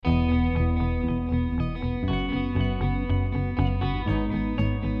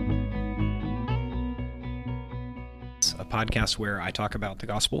podcast where I talk about the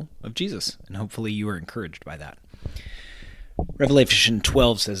gospel of Jesus, and hopefully you are encouraged by that. Revelation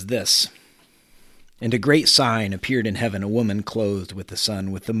 12 says this, "And a great sign appeared in heaven, a woman clothed with the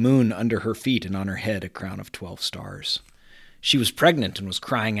sun, with the moon under her feet, and on her head a crown of 12 stars. She was pregnant and was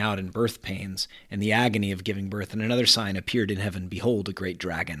crying out in birth pains and the agony of giving birth. And another sign appeared in heaven. Behold, a great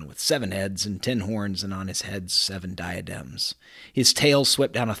dragon with 7 heads and 10 horns, and on his heads 7 diadems. His tail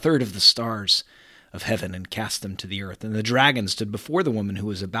swept down a third of the stars of heaven and cast them to the earth. And the dragon stood before the woman who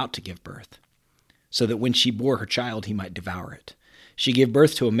was about to give birth, so that when she bore her child, he might devour it. She gave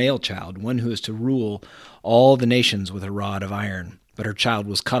birth to a male child, one who is to rule all the nations with a rod of iron. But her child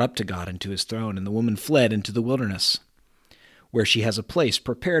was caught up to God and to his throne, and the woman fled into the wilderness, where she has a place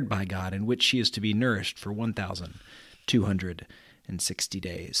prepared by God, in which she is to be nourished for 1,260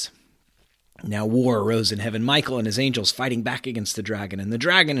 days. Now war arose in heaven, Michael and his angels fighting back against the dragon, and the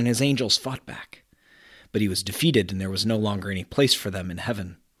dragon and his angels fought back. But he was defeated, and there was no longer any place for them in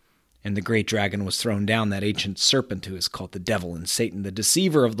heaven. And the great dragon was thrown down, that ancient serpent who is called the devil and Satan, the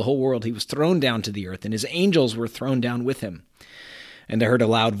deceiver of the whole world. He was thrown down to the earth, and his angels were thrown down with him. And I heard a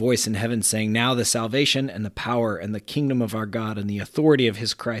loud voice in heaven saying, Now the salvation and the power and the kingdom of our God and the authority of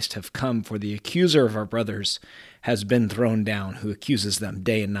his Christ have come, for the accuser of our brothers has been thrown down, who accuses them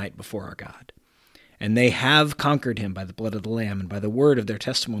day and night before our God. And they have conquered him by the blood of the Lamb and by the word of their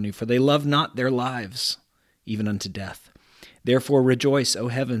testimony, for they love not their lives, even unto death. Therefore rejoice, O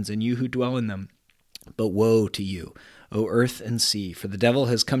heavens, and you who dwell in them. But woe to you, O earth and sea, for the devil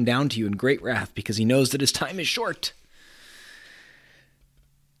has come down to you in great wrath, because he knows that his time is short.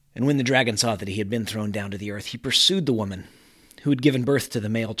 And when the dragon saw that he had been thrown down to the earth, he pursued the woman who had given birth to the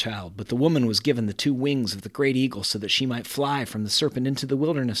male child. But the woman was given the 2 wings of the great eagle, so that she might fly from the serpent into the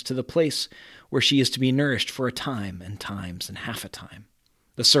wilderness, to the place where she is to be nourished for a time and times and half a time.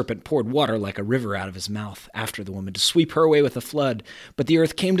 The serpent poured water like a river out of his mouth after the woman, to sweep her away with a flood. But the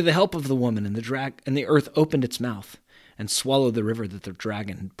earth came to the help of the woman, and the earth opened its mouth and swallowed the river that the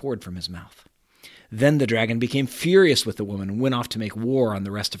dragon had poured from his mouth. Then the dragon became furious with the woman and went off to make war on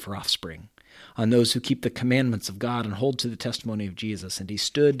the rest of her offspring, on those who keep the commandments of God and hold to the testimony of Jesus. And he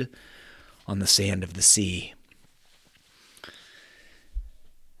stood on the sand of the sea."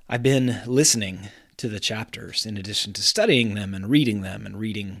 I've been listening to the chapters in addition to studying them and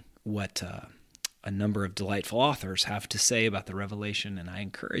reading what a number of delightful authors have to say about the Revelation, and I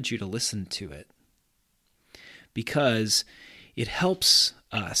encourage you to listen to it because it helps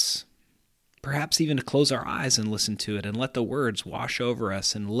us perhaps even to close our eyes and listen to it and let the words wash over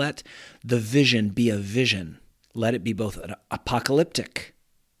us and let the vision be a vision. Let it be both apocalyptic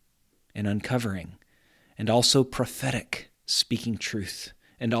and uncovering, and also prophetic, speaking truth,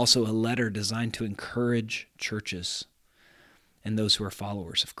 and also a letter designed to encourage churches and those who are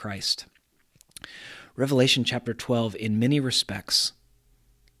followers of Christ. Revelation chapter 12, in many respects,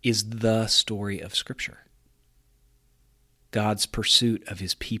 is the story of Scripture. God's pursuit of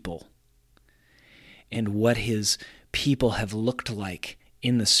his people, and what his people have looked like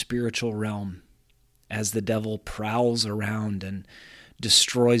in the spiritual realm as the devil prowls around and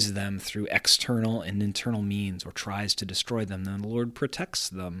destroys them through external and internal means, or tries to destroy them. Then the Lord protects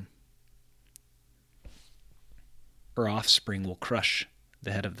them. Her offspring will crush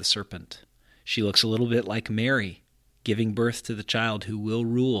the head of the serpent. She looks a little bit like Mary, giving birth to the child who will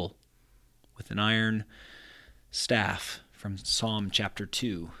rule with an iron staff, from Psalm chapter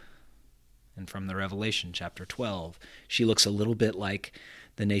 2. And from the Revelation chapter 12, she looks a little bit like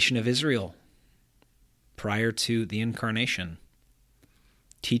the nation of Israel prior to the incarnation,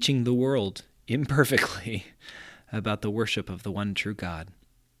 teaching the world imperfectly about the worship of the one true God.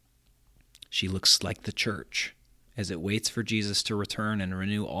 She looks like the church as it waits for Jesus to return and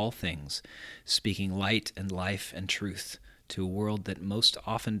renew all things, speaking light and life and truth to a world that most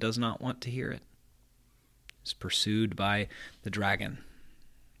often does not want to hear it. Is pursued by the dragon,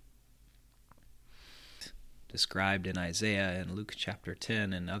 described in Isaiah and Luke chapter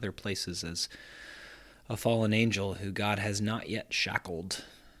 10 and other places as a fallen angel who God has not yet shackled,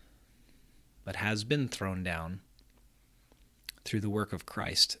 but has been thrown down through the work of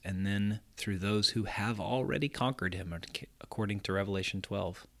Christ, and then through those who have already conquered him, according to Revelation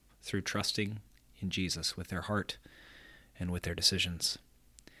 12, through trusting in Jesus with their heart and with their decisions.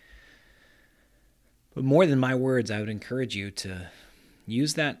 But more than my words, I would encourage you to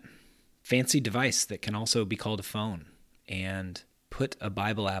use that fancy device that can also be called a phone, and put a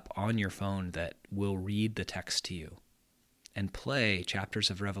Bible app on your phone that will read the text to you and play chapters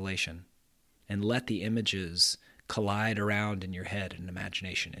of Revelation, and let the images collide around in your head and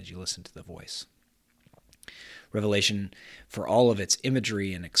imagination as you listen to the voice. Revelation, for all of its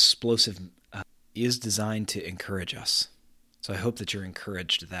imagery and explosive, is designed to encourage us So I hope that you're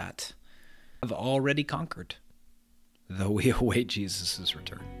encouraged that I've already conquered, though we await Jesus'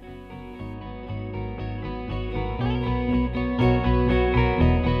 return.